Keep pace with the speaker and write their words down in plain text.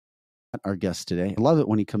our guest today. I love it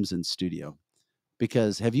when he comes in studio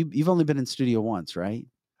because you've only been in studio once, right?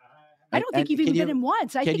 I don't think you've even been in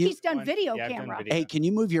once. I think he's done video Yeah, I've done camera. video. Hey, can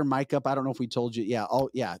you move your mic up? I don't know if we told you. Yeah. Oh,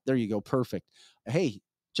 yeah. There you go. Perfect. Hey,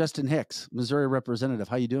 Justin Hicks, Missouri representative.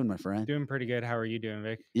 How you doing, my friend? Doing pretty good. How are you doing,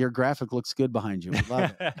 Vic? Your graphic looks good behind you. We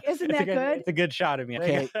love it. Isn't that good? It's a good shot of me.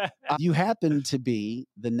 Okay. You happen to be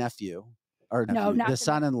the nephew or No, not the the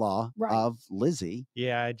son-in-law Right. of Lizzie.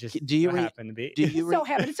 Yeah, I just Do you happen to be. Do It you so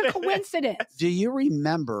happened. It's a coincidence. do you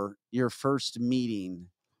remember your first meeting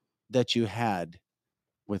that you had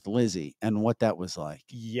with Lizzie and what that was like?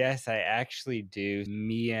 Yes, I actually do.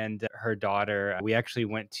 Me and her daughter, we actually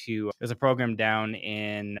went to, there's a program down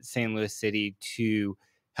in St. Louis City to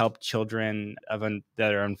help children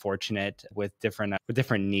that are unfortunate with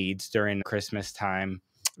different needs during Christmas time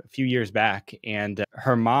a few years back. And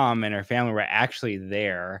her mom and her family were actually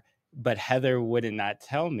there, but Heather would not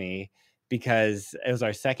tell me because it was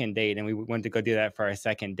our second date and we wanted to go do that for our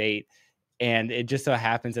second date. And it just so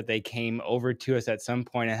happens that they came over to us at some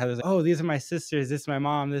point and Heather's like, oh, these are my sisters. This is my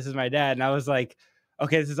mom. This is my dad. And I was like,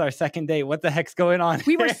 okay, this is our second date. What the heck's going on?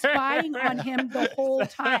 We were spying on him the whole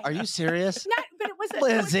time. Are you serious? But it was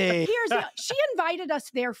Lizzie. She invited us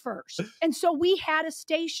there first. And so we had a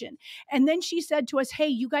station. And then she said to us, hey,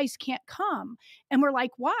 you guys can't come. And we're like,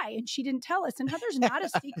 why? And she didn't tell us. And Heather's not a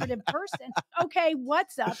secretive person. Okay,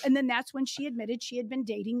 what's up? And then that's when she admitted she had been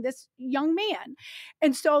dating this young man.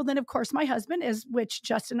 And so then, of course, my husband which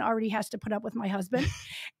Justin already has to put up with my husband.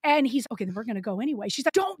 And he's, okay, then we're going to go anyway. She's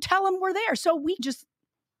like, don't tell him we're there. So we just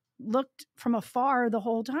looked from afar the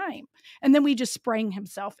whole time. And then we just sprang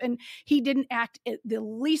himself. And he didn't act the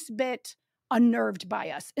least bit unnerved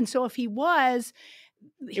by us. And so if he was...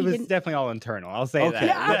 It was definitely all internal. I'll say that.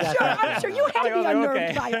 Yeah, I'm sure you had to be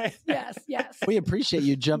unnerved by us. Yes. We appreciate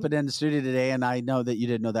you jumping in the studio today. And I know that you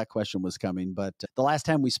didn't know that question was coming. But the last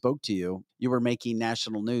time we spoke to you, you were making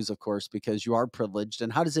national news, of course, because you are privileged.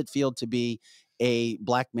 And how does it feel to be a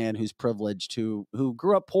Black man who's privileged, who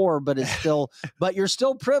grew up poor, but but you're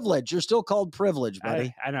still privileged. You're still called privileged,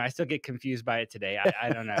 buddy. I know. I still get confused by it today. I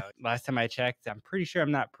don't know. Last time I checked, I'm pretty sure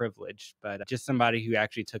I'm not privileged, but just somebody who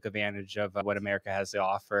actually took advantage of what America has to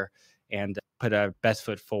offer and put a best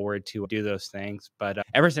foot forward to do those things. But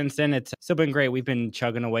ever since then, it's still been great. We've been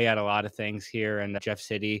chugging away at a lot of things here in Jeff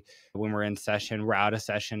City when we're in session. We're out of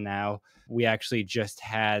session now. We actually just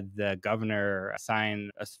had the governor sign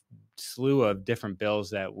a slew of different bills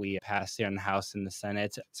that we passed here in the House and the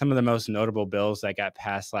Senate. Some of the most notable bills that got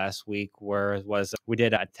passed last week was we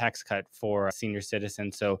did a tax cut for senior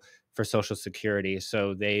citizens. So for Social Security.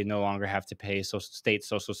 So they no longer have to pay state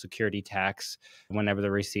Social Security tax whenever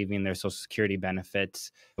they're receiving their Social Security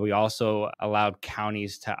benefits. We also allowed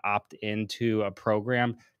counties to opt into a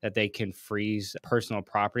program that they can freeze personal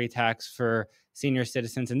property tax for senior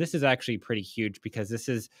citizens. And this is actually pretty huge because this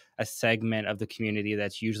is a segment of the community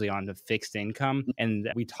that's usually on the fixed income. And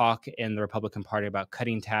we talk in the Republican Party about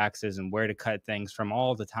cutting taxes and where to cut things from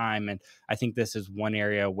all the time. And I think this is one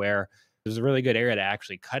area where there's a really good area to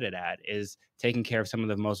actually cut it at, is taking care of some of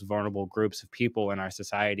the most vulnerable groups of people in our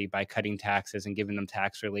society by cutting taxes and giving them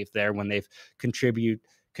tax relief there when they've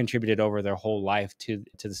contributed over their whole life to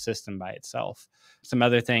the system by itself. Some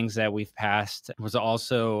other things that we've passed was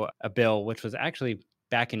also a bill, which was actually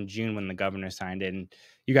back in June when the governor signed it. And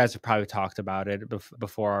you guys have probably talked about it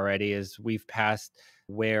before already, is we've passed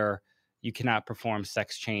where you cannot perform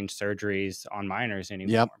sex change surgeries on minors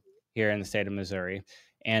anymore here in the state of Missouri.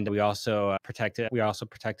 And we also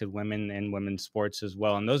protected women in women's sports as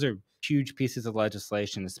well. And those are huge pieces of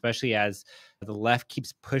legislation, especially as the left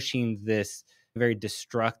keeps pushing this very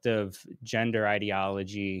destructive gender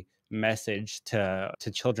ideology message to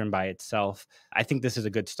children by itself. I think this is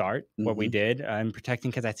a good start, what we did in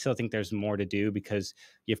protecting, because I still think there's more to do, because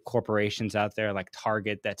you have corporations out there like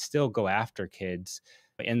Target that still go after kids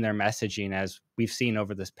in their messaging, as we've seen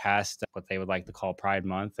over this past, what they would like to call Pride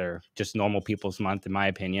Month, or just normal people's month, in my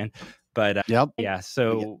opinion. But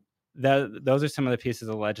so those are some of the pieces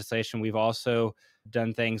of legislation. We've also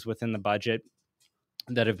done things within the budget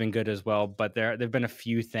that have been good as well. But there have been a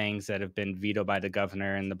few things that have been vetoed by the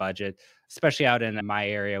governor in the budget, especially out in my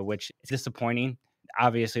area, which is disappointing.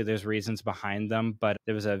 Obviously, there's reasons behind them, but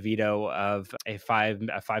there was a veto of a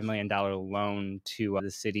 $5 million loan to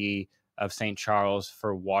the city of St. Charles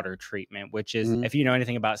for water treatment, which is, if you know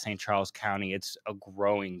anything about St. Charles County, it's a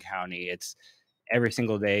growing county. It's every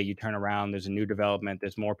single day you turn around, there's a new development,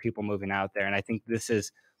 there's more people moving out there. And I think this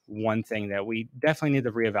is one thing that we definitely need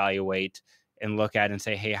to reevaluate and look at and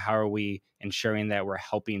say, hey, how are we ensuring that we're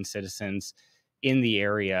helping citizens in the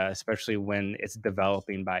area, especially when it's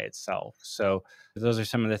developing by itself. So those are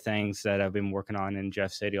some of the things that I've been working on in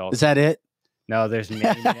Jeff City. Is that it? No, there's many.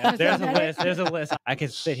 There's a that list. it? There's a list. I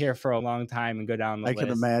could sit here for a long time and go down the I list.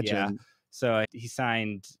 can imagine. So he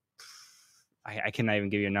signed, I cannot even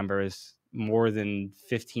give you a number, is more than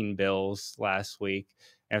 15 bills last week.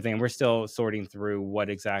 Everything. We're still sorting through what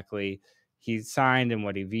exactly he signed and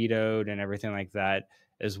what he vetoed and everything like that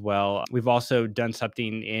as well. We've also done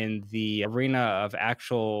something in the arena of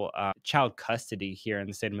actual child custody here in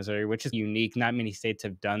the state of Missouri, which is unique. Not many states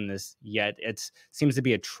have done this yet. It seems to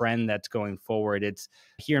be a trend that's going forward. It's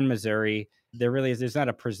here in Missouri. There's not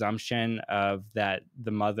a presumption of that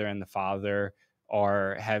the mother and the father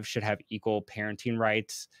should have equal parenting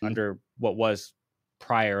rights under what was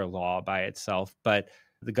prior law by itself. But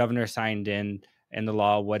the governor signed in the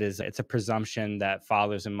law it's a presumption that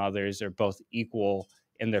fathers and mothers are both equal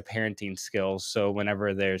in their parenting skills. So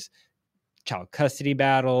whenever there's child custody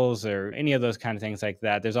battles or any of those kind of things like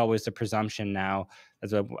that, there's always the presumption now,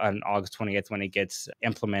 as on August 28th when it gets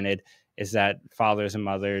implemented, is that fathers and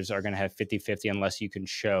mothers are going to have 50-50 unless you can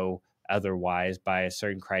show otherwise by a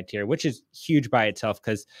certain criteria, which is huge by itself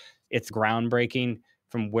because it's groundbreaking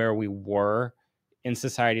from where we were in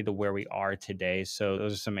society to where we are today. So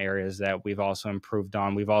those are some areas that we've also improved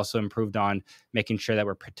on. We've also improved on making sure that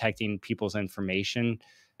we're protecting people's information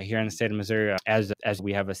here in the state of Missouri, as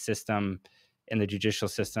we have a system in the judicial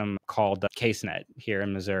system called CaseNet here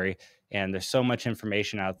in Missouri. And there's so much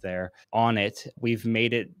information out there on it. We've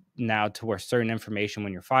made it now to where certain information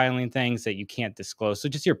when you're filing things that you can't disclose. So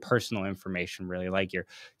just your personal information, really, like your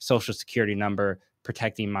social security number,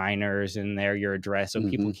 protecting minors in there, your address. So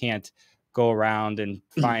people can't go around and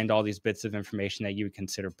find all these bits of information that you would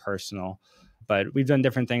consider personal. But we've done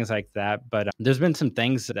different things like that. But there's been some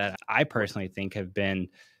things that I personally think have been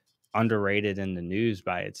underrated in the news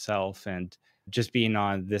by itself. And just being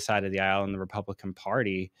on this side of the aisle in the Republican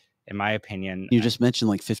Party, in my opinion, You just mentioned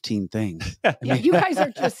like 15 things. Yeah, you guys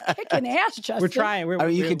are just kicking ass, Justin. we're trying.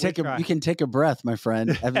 You can take a breath, my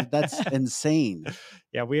friend. I mean, that's insane.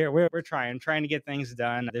 Yeah, we're trying to get things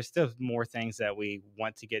done. There's still more things that we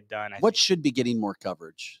want to get done. What should be getting more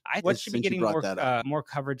coverage? What should be getting more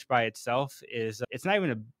coverage by itself is it's not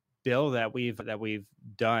even a bill that we've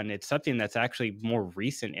done. It's something that's actually more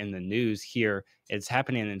recent in the news here. It's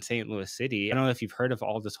happening in St. Louis City. I don't know if you've heard of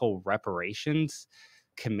all this whole reparations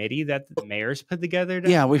committee that the mayors put together.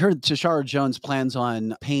 Yeah, we heard Tashara Jones plans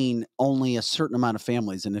on paying only a certain amount of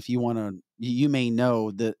families. And if you want to, you may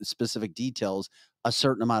know the specific details, a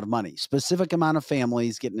certain amount of money, specific amount of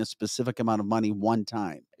families getting a specific amount of money one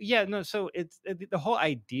time. Yeah, no, so it's the whole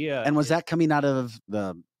idea. And was that coming out of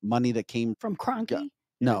the money that came from Kroenke?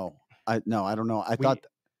 No, I don't know.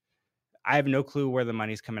 I have no clue where the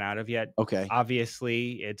money's coming out of yet. Okay.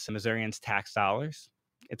 Obviously, it's Missourians' tax dollars.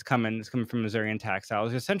 It's coming from Missourian tax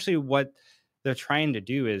dollars. Essentially, what they're trying to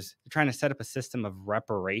do is they're trying to set up a system of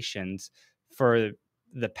reparations for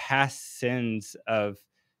the past sins of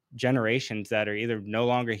generations that are either no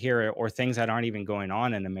longer here or things that aren't even going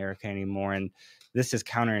on in America anymore. And this is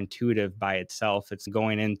counterintuitive by itself. It's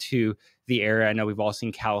going into the area. I know we've all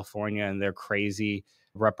seen California and their crazy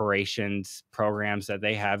reparations programs that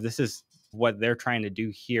they have. This is what they're trying to do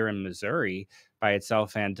here in Missouri by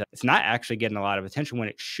itself. And it's not actually getting a lot of attention when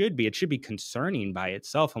it should be. It should be concerning by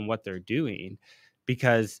itself on what they're doing,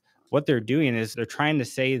 because what they're doing is they're trying to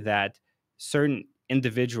say that certain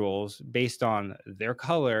individuals based on their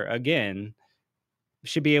color, again,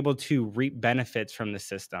 should be able to reap benefits from the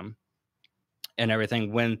system and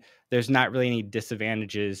everything when there's not really any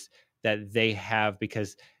disadvantages that they have,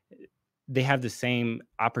 because they have the same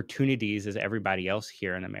opportunities as everybody else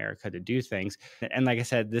here in America to do things. And like I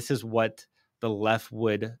said, this is what the left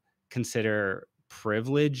would consider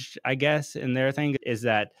privilege, I guess, in their thing, is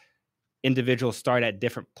that individuals start at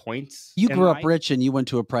different points. You grew up rich and you went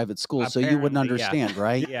to a private school, so you wouldn't understand,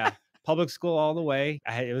 right? Yeah. Public school all the way.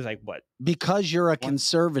 It was like, what? Because you're a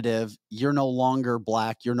conservative, you're no longer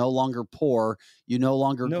black, you're no longer poor, you no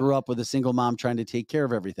longer grew up with a single mom trying to take care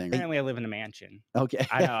of everything. Apparently, I live in a mansion. Okay.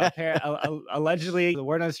 I know. Allegedly, the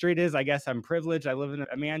word on the street is, I guess I'm privileged. I live in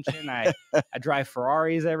a mansion. I drive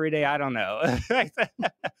Ferraris every day. I don't know.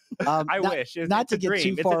 I wish. Not to get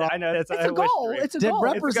too far off. I know. It's a goal. It's a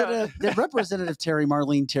goal. Did Representative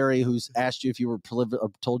Marlene Terry, who's asked you if you were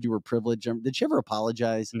told you were privileged, did she ever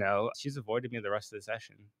apologize? No, she's avoided me the rest of the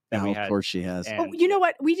session. No, of course she has. Oh, you know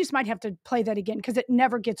what? We just might have to play that again because it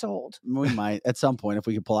never gets old. We might at some point if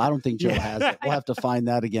we could pull. I don't think Joe has it. We'll have to find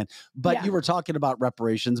that again. But you were talking about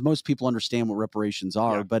reparations. Most people understand what reparations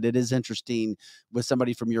are, but it is interesting with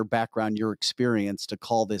somebody from your background, your experience, to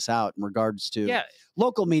call this out in regards to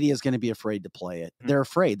local media. media is going to be afraid to play it. They're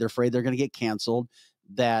afraid. They're afraid they're going to get canceled,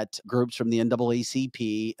 that groups from the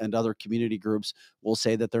NAACP and other community groups will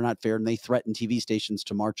say that they're not fair, and they threaten TV stations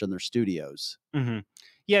to march on their studios.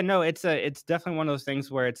 Yeah, no, it's definitely one of those things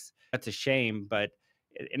where that's a shame,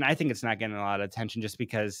 and I think it's not getting a lot of attention just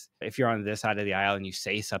because if you're on this side of the aisle and you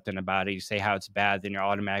say something about it, you say how it's bad, then you're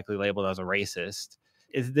automatically labeled as a racist.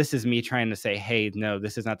 This is me trying to say, hey, no,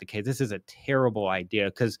 this is not the case. This is a terrible idea,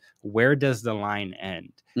 because where does the line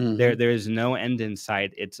end? There is no end in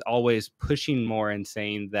sight. It's always pushing more and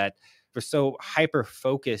saying that we're so hyper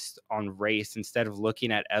focused on race instead of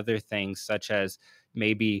looking at other things, such as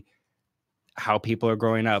maybe how people are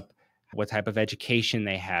growing up, what type of education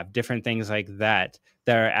they have, different things like that.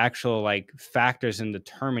 There are actual like factors in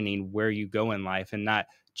determining where you go in life, and not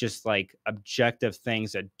just like objective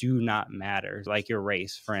things that do not matter, like your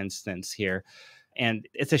race, for instance, here. And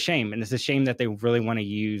it's a shame. And it's a shame that they really want to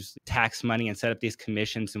use tax money and set up these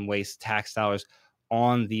commissions and waste tax dollars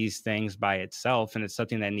on these things by itself. And it's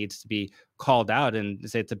something that needs to be called out and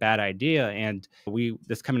say it's a bad idea. And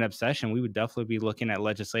this coming up session, we would definitely be looking at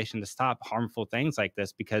legislation to stop harmful things like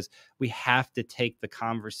this, because we have to take the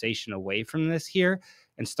conversation away from this here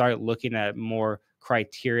and start looking at more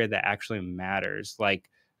criteria that actually matters. Like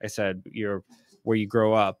I said, where you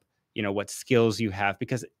grow up, what skills you have,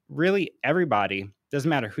 because really everybody, doesn't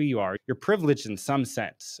matter who you are, you're privileged in some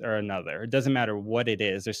sense or another. It doesn't matter what it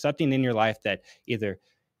is. There's something in your life that either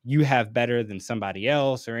you have better than somebody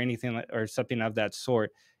else or anything, or something of that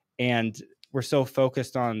sort. And we're so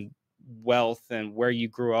focused on wealth and where you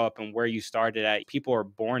grew up and where you started at. People are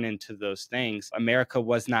born into those things. America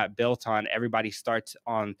was not built on everybody starts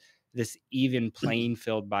on this even playing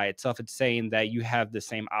field by itself. It's saying that you have the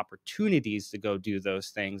same opportunities to go do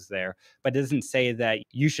those things there, but it doesn't say that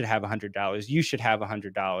you should have $100. You should have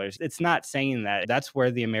 $100. It's not saying that. That's where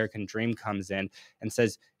the American dream comes in and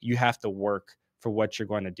says you have to work for what you're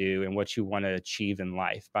going to do and what you want to achieve in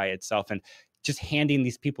life by itself. And just handing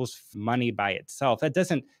these people's money by itself, that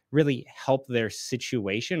doesn't really help their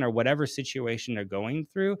situation or whatever situation they're going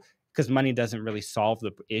through, because money doesn't really solve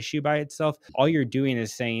the issue by itself. All you're doing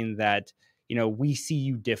is saying that, we see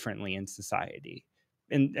you differently in society.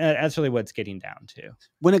 And that's really what it's getting down to.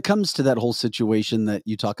 When it comes to that whole situation that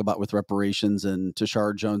you talk about with reparations and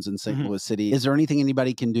Tashara Jones in St. Louis City, is there anything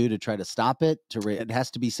anybody can do to try to stop it? It has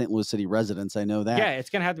to be St. Louis City residents. I know that. Yeah, it's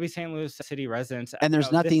going to have to be St. Louis City residents. And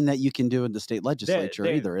there's nothing that you can do in the state legislature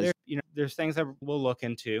either. There's things that we'll look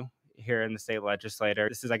into here in the state legislature.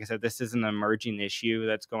 This is, like I said, this is an emerging issue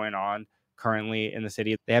that's going on currently in the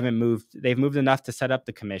city. They've moved enough to set up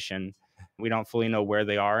the commission. We don't fully know where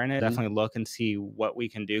they are in it. Definitely look and see what we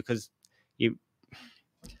can do, because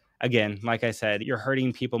again, like I said, you're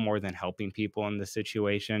hurting people more than helping people in this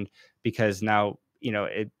situation, because now,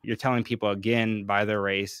 you're telling people again by their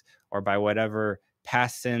race or by whatever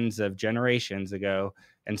past sins of generations ago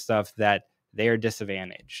and stuff that they are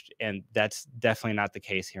disadvantaged. And that's definitely not the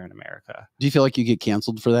case here in America. Do you feel like you get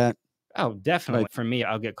canceled for that? Oh, definitely. For me,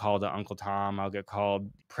 I'll get called Uncle Tom. I'll get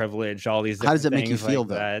called privileged, all these different How does it make you feel, like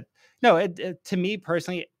though? that. No, to me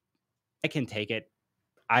personally, I can take it.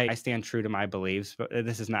 I stand true to my beliefs, but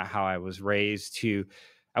this is not how I was raised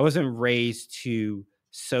I wasn't raised to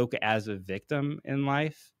soak as a victim in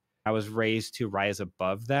life. I was raised to rise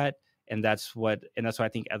above that. And that's what I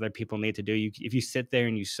think other people need to do. If you sit there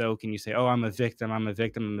and you soak and you say, oh, I'm a victim, I'm a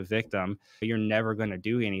victim, I'm a victim, you're never going to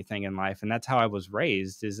do anything in life. And that's how I was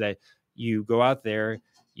raised, is that you go out there,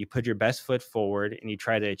 you put your best foot forward, and you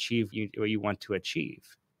try to achieve what you want to achieve.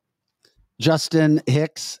 Justin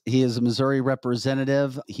Hicks, he is a Missouri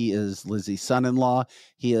representative. He is Lizzie's son-in-law.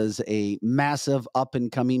 He is a massive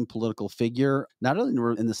up-and-coming political figure, not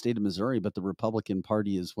only in the state of Missouri, but the Republican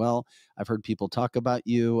Party as well. I've heard people talk about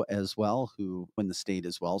you as well, who in the state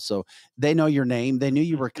as well. So they know your name. They knew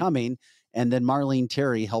you were coming. And then Marlene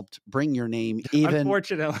Terry helped bring your name even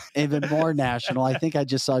more national. I think I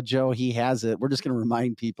just saw Joe. He has it. We're just going to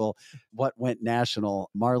remind people what went national.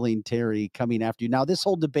 Marlene Terry coming after you. Now, this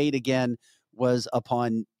whole debate again was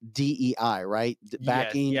upon DEI, right?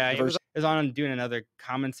 Backing. Yes, yeah, it was on doing another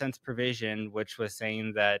common sense provision, which was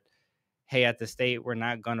saying that, hey, at the state, we're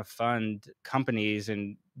not going to fund companies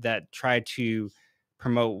and that try to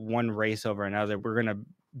promote one race over another. We're going to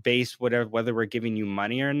base whether we're giving you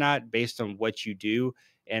money or not based on what you do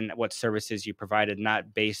and what services you provided,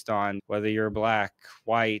 not based on whether you're black,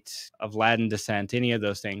 white, of Latin descent, any of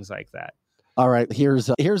those things like that. All right, here's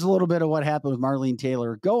a little bit of what happened with Marlene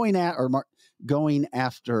Taylor Marlene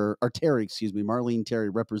Terry,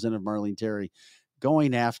 Representative Marlene Terry,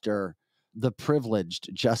 going after the privileged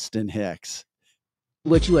Justin Hicks.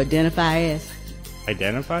 What you identify as,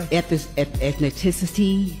 Identify?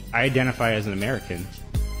 Ethnicity, I identify as an American.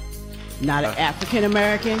 not an African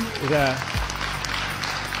American?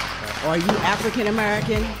 Are you African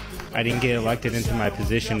American? I didn't get elected into my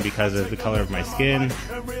position because of the color of my skin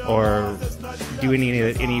or do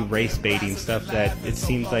any race baiting stuff that it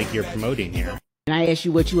seems like you're promoting here. Can I ask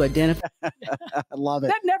you what you identify? I love it.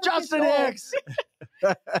 That never gets Justin old. Hicks.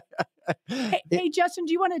 Hey, Justin,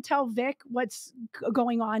 do you want to tell Vic what's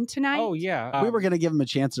going on tonight? Oh, yeah. We were going to give him a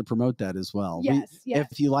chance to promote that as well. Yes, yes.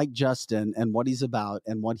 If you like Justin and what he's about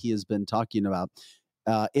and what he has been talking about,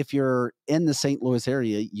 if you're in the St. Louis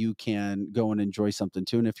area, you can go and enjoy something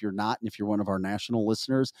too. And if you're not, and if you're one of our national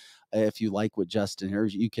listeners, if you like what Justin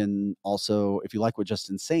hears, you can also, if you like what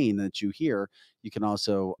Justin's saying that you hear, you can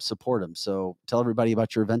also support him. So tell everybody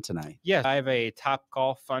about your event tonight. Yes, I have a Top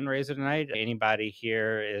Golf fundraiser tonight. Anybody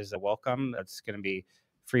here is welcome. It's going to be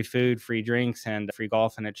free food, free drinks, and free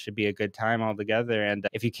golf, and it should be a good time all together. And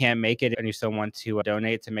if you can't make it and you still want to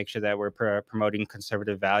donate to make sure that we're promoting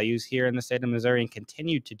conservative values here in the state of Missouri and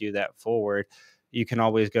continue to do that forward, you can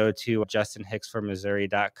always go to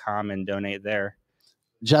justinhicksformissouri.com and donate there.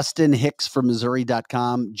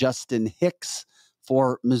 JustinHicksForMissouri.com,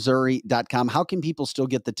 JustinHicksForMissouri.com. How can people still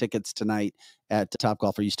get the tickets tonight at Top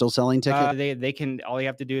Golf? Are you still selling tickets? They can. All you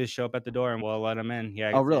have to do is show up at the door, and we'll let them in.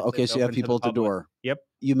 Yeah. Oh, really? Okay, so you have people at the door. Yep.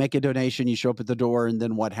 You make a donation, you show up at the door, and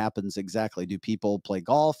then what happens exactly? Do people play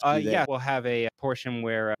golf? Yeah, we'll have a portion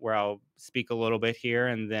where I'll speak a little bit here,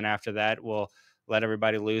 and then after that, we'll let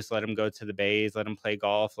everybody loose, let them go to the bays, let them play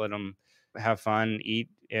golf, let them have fun, eat,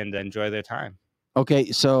 and enjoy their time.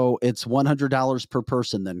 Okay, so it's $100 per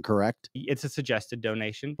person then, correct? It's a suggested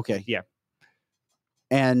donation. Okay. Yeah.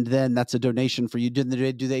 And then that's a donation for you. Do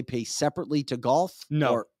they pay separately to golf?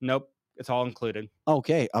 No, nope. It's all included.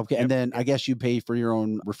 Okay. Yep. And then I guess you pay for your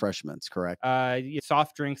own refreshments, correct?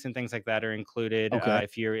 Soft drinks and things like that are included. Okay.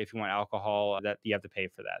 If you want alcohol, that you have to pay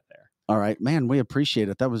for that there. All right, man, we appreciate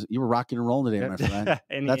it. You were rocking and rolling today, my friend.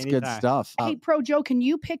 That's good anytime. stuff. Hey, Pro Joe, can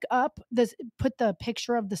you put the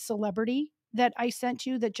picture of the celebrity that I sent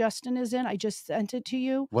you that Justin is in? I just sent it to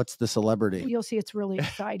you. What's the celebrity? You'll see it's really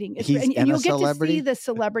exciting. He's and in a you'll get celebrity? to see the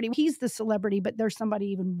celebrity. He's the celebrity, but there's somebody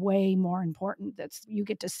even way more important you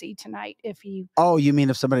get to see tonight if he. Oh, you mean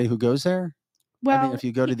if somebody who goes there? Well, I mean, if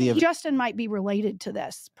you go to the event. Justin might be related to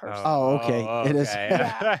this person. Oh, okay. It is.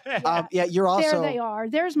 Yeah. Yeah, you're also. There they are.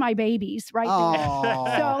 There's my babies right there. Oh.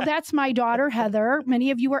 So that's my daughter, Heather. Many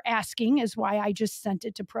of you were asking is why I just sent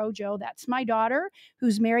it to Pro Joe. That's my daughter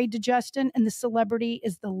who's married to Justin, and the celebrity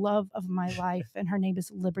is the love of my life, and her name is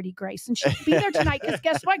Liberty Grace. And she'll be there tonight because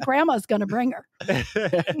guess what? Grandma's going to bring her.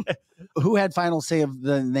 Who had final say of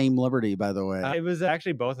the name Liberty, by the way? It was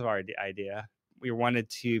actually both of our idea. We wanted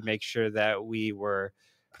to make sure that we were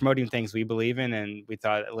promoting things we believe in, and we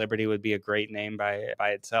thought Liberty would be a great name by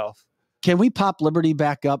itself. Can we pop Liberty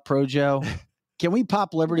back up, Pro Joe? Can we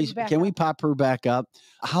pop Liberty? Can we pop her back up?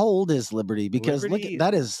 How old is Liberty? Because Liberty, look,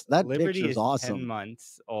 that Liberty picture is awesome. 10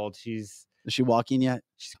 months old. Is she walking yet?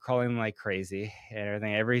 She's crawling like crazy and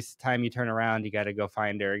everything. Every time you turn around, you got to go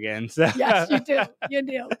find her again. So. Yes, you do. You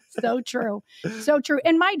do. So true. So true.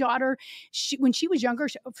 And my daughter, when she was younger,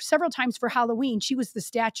 several times for Halloween, she was the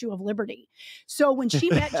Statue of Liberty. So when she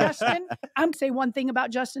met Justin, I'm going to say one thing about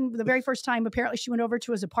Justin. The very first time, apparently, she went over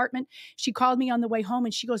to his apartment. She called me on the way home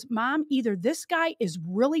and she goes, "Mom, either this guy is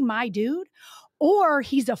really my dude or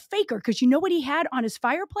he's a faker, because you know what he had on his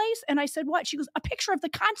fireplace?" And I said, "What?" She goes, "A picture of the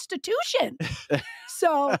Constitution."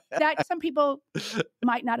 So that some people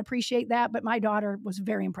might not appreciate that, but my daughter was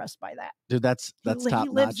very impressed by that. Dude, that's top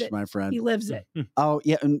notch, my friend. He lives it. Oh,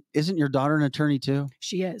 yeah. And isn't your daughter an attorney too?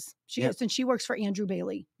 She is. She is. And she works for Andrew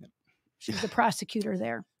Bailey. She's the prosecutor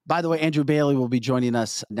there. By the way, Andrew Bailey will be joining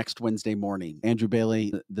us next Wednesday morning. Andrew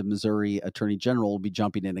Bailey, the Missouri Attorney General, will be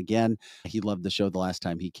jumping in again. He loved the show the last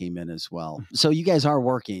time he came in as well. So you guys are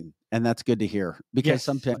working, and that's good to hear. Because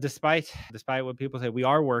yes, despite what people say, we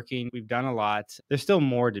are working. We've done a lot. There's still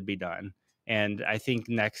more to be done. And I think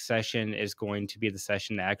next session is going to be the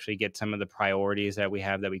session to actually get some of the priorities that we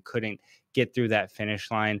have that we couldn't get through that finish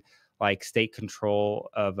line, like state control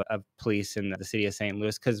of police in the city of St.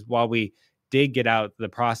 Louis. Because while we did get out the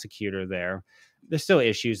prosecutor there's still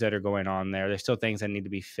issues that are going on there. There's still things that need to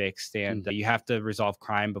be fixed. And you have to resolve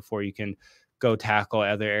crime before you can go tackle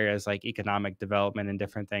other areas like economic development and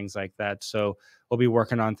different things like that. So we'll be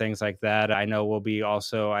working on things like that. I know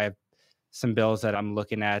I have some bills that I'm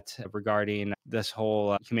looking at regarding this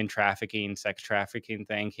whole human trafficking, sex trafficking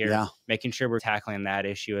thing here, making sure we're tackling that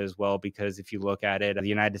issue as well. Because if you look at it, the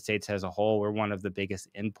United States as a whole, we're one of the biggest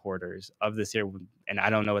importers of this here. And I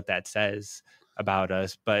don't know what that says about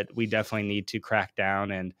us, but we definitely need to crack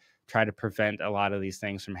down and try to prevent a lot of these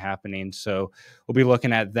things from happening. So we'll be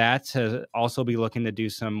looking at that, to also be looking to do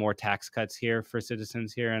some more tax cuts here for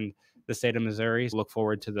citizens here in the state of Missouri. Look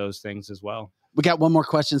forward to those things as well. We got one more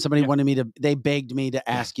question. Somebody wanted me to, they begged me to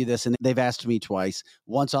ask you this, and they've asked me twice,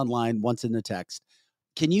 once online, once in the text.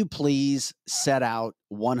 Can you please set out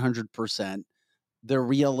 100% the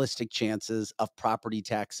realistic chances of property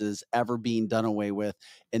taxes ever being done away with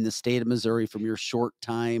in the state of Missouri from your short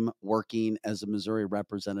time working as a Missouri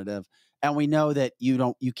representative? And we know that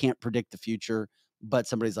you can't predict the future, but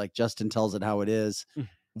somebody's like, Justin tells it how it is.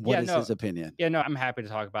 What is his opinion? Yeah, no, I'm happy to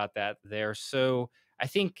talk about that there. So I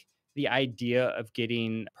think the idea of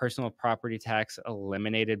getting personal property tax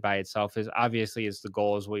eliminated by itself is obviously is the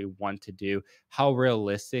goal, is what we want to do. How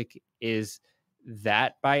realistic is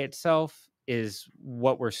that by itself is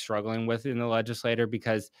what we're struggling with in the legislature,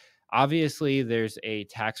 because obviously there's a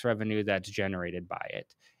tax revenue that's generated by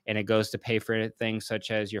it. And it goes to pay for things such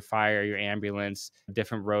as your fire, your ambulance,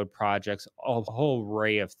 different road projects, a whole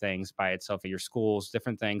array of things by itself, your schools,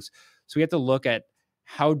 different things. So we have to look at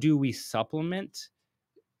how do we supplement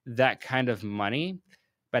that kind of money,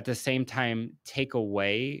 but at the same time, take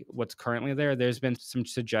away what's currently there. There's been some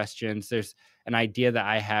suggestions. There's an idea that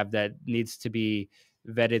I have that needs to be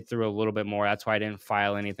vetted through a little bit more. That's why I didn't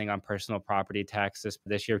file anything on personal property tax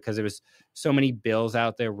this year, because there was so many bills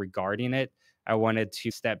out there regarding it. I wanted to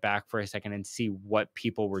step back for a second and see what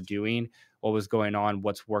people were doing, what was going on,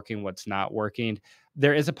 what's working, what's not working.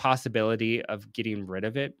 There is a possibility of getting rid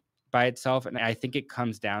of it by itself. And I think it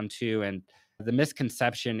comes down to, and the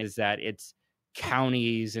misconception is that it's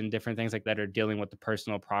counties and different things like that are dealing with the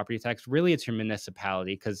personal property tax. Really, it's your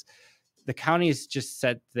municipality, because the county is just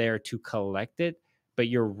set there to collect it, but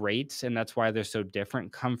your rates, and that's why they're so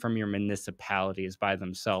different, come from your municipalities by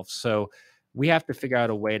themselves. So we have to figure out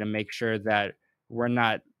a way to make sure that we're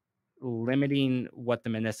not limiting what the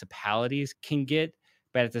municipalities can get,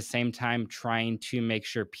 but at the same time trying to make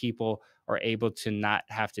sure people are able to not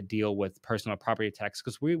have to deal with personal property tax,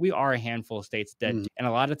 because we are a handful of states that, and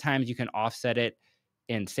a lot of times you can offset it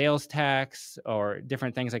in sales tax or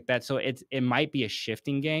different things like that. So it might be a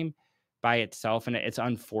shifting game by itself, and it's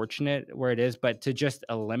unfortunate where it is, but to just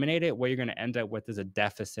eliminate it, what you're going to end up with is a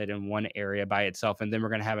deficit in one area by itself. And then we're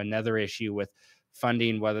going to have another issue with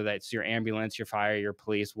funding, whether that's your ambulance, your fire, your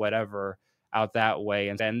police, whatever, out that way.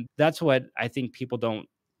 And then that's what I think people don't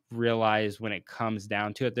realize when it comes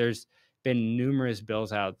down to it. There's been numerous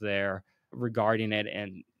bills out there regarding it,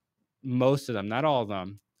 and most of them, not all of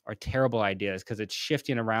them, are terrible ideas, because it's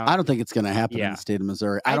shifting around. I don't think it's going to happen in the state of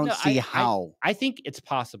Missouri. I don't see how. I think it's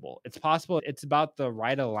possible. It's possible. It's about the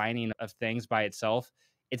right aligning of things by itself.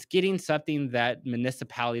 It's getting something that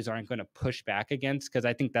municipalities aren't going to push back against, because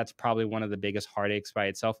I think that's probably one of the biggest heartaches by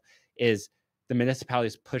itself, is the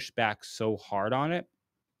municipalities push back so hard on it.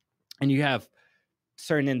 And you have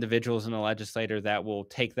certain individuals in the legislature that will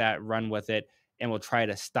take that, run with it, and will try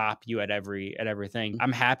to stop you at everything.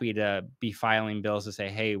 I'm happy to be filing bills to say,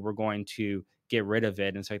 hey, we're going to get rid of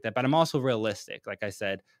it and stuff like that. But I'm also realistic. Like I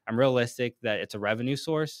said, I'm realistic that it's a revenue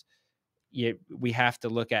source. We have to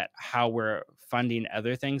look at how we're funding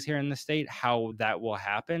other things here in the state, how that will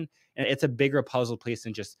happen. And it's a bigger puzzle piece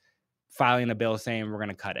than just filing a bill saying we're going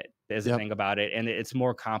to cut it. There's a thing about it. And it's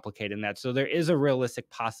more complicated than that. So there is a realistic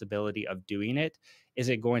possibility of doing it. Is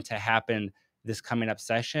it going to happen this coming up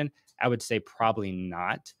session? I would say probably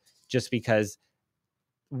not, just because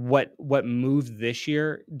what moved this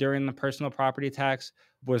year during the personal property tax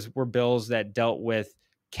were bills that dealt with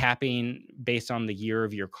capping based on the year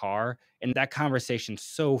of your car. And that conversation's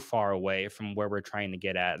so far away from where we're trying to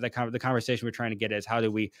get at. The conversation we're trying to get at is, how do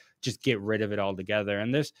we just get rid of it altogether?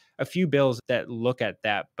 And there's a few bills that look at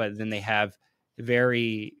that, but then they have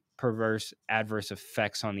very perverse adverse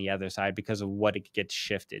effects on the other side because of what it gets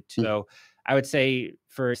shifted to. So I would say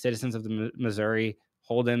for citizens of the Missouri,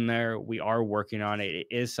 hold in there. We are working on it. It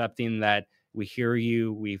is something that we hear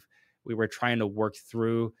you. We were trying to work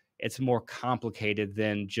through. It's more complicated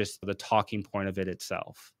than just the talking point of it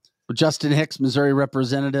itself. Well, Justin Hicks, Missouri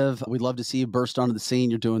representative, we'd love to see you burst onto the scene.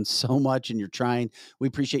 You're doing so much and you're trying. We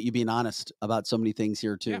appreciate you being honest about so many things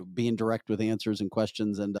here too, being direct with answers and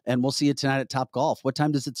questions. And we'll see you tonight at Top Golf. What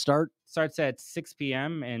time does it start? Starts at 6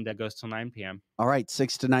 p.m. and goes till 9 p.m. All right,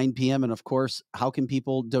 6 to 9 p.m. And of course, how can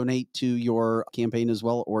people donate to your campaign as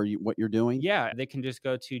well, or what you're doing? Yeah, they can just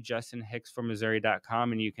go to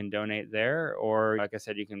justinhicksformissouri.com and you can donate there. Or like I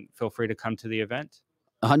said, you can feel free to come to the event.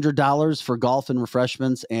 $100 for golf and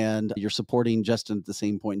refreshments, and you're supporting Justin at the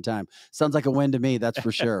same point in time. Sounds like a win to me, that's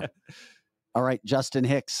for sure. All right, Justin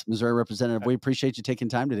Hicks, Missouri representative, we appreciate you taking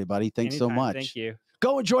time today, buddy. Thanks so much. Thank you.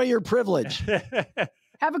 Go enjoy your privilege.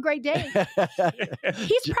 Have a great day.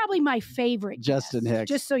 He's probably my favorite Justin guest, Hicks.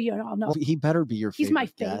 just so you all know. Well, he better be your favorite He's my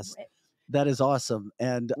guest. favorite. That is awesome.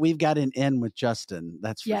 And we've got an in with Justin.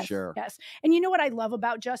 That's for Yes, sure. yes. And you know what I love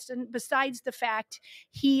about Justin, besides the fact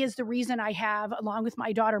he is the reason I have, along with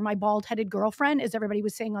my daughter, my bald-headed girlfriend, as everybody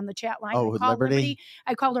was saying on the chat line. Oh, I call Liberty?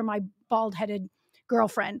 I called her my bald-headed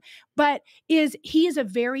girlfriend. But he is a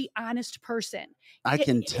very honest person. I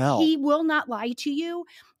can tell. He will not lie to you.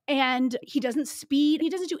 And he doesn't speed. He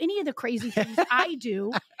doesn't do any of the crazy things I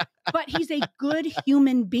do. But he's a good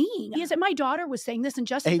human being. My daughter was saying this, and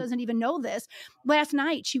Justin doesn't even know this. Last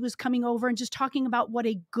night, she was coming over and just talking about what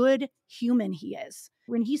a good human he is.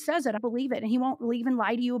 When he says it, I believe it. And he won't even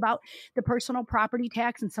lie to you about the personal property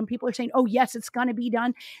tax. And some people are saying, oh, yes, it's going to be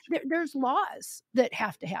done. There's laws that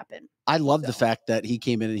have to happen. I love the fact that he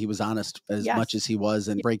came in and he was honest as much as he was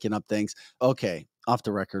and breaking up things. Okay, off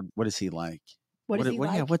the record, what is he like? What is he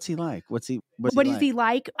like? Yeah, what's he like? What is he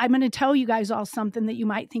like? I'm going to tell you guys all something that you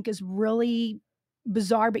might think is really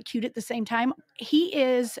bizarre but cute at the same time. He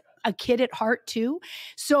is a kid at heart too.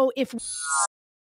 So if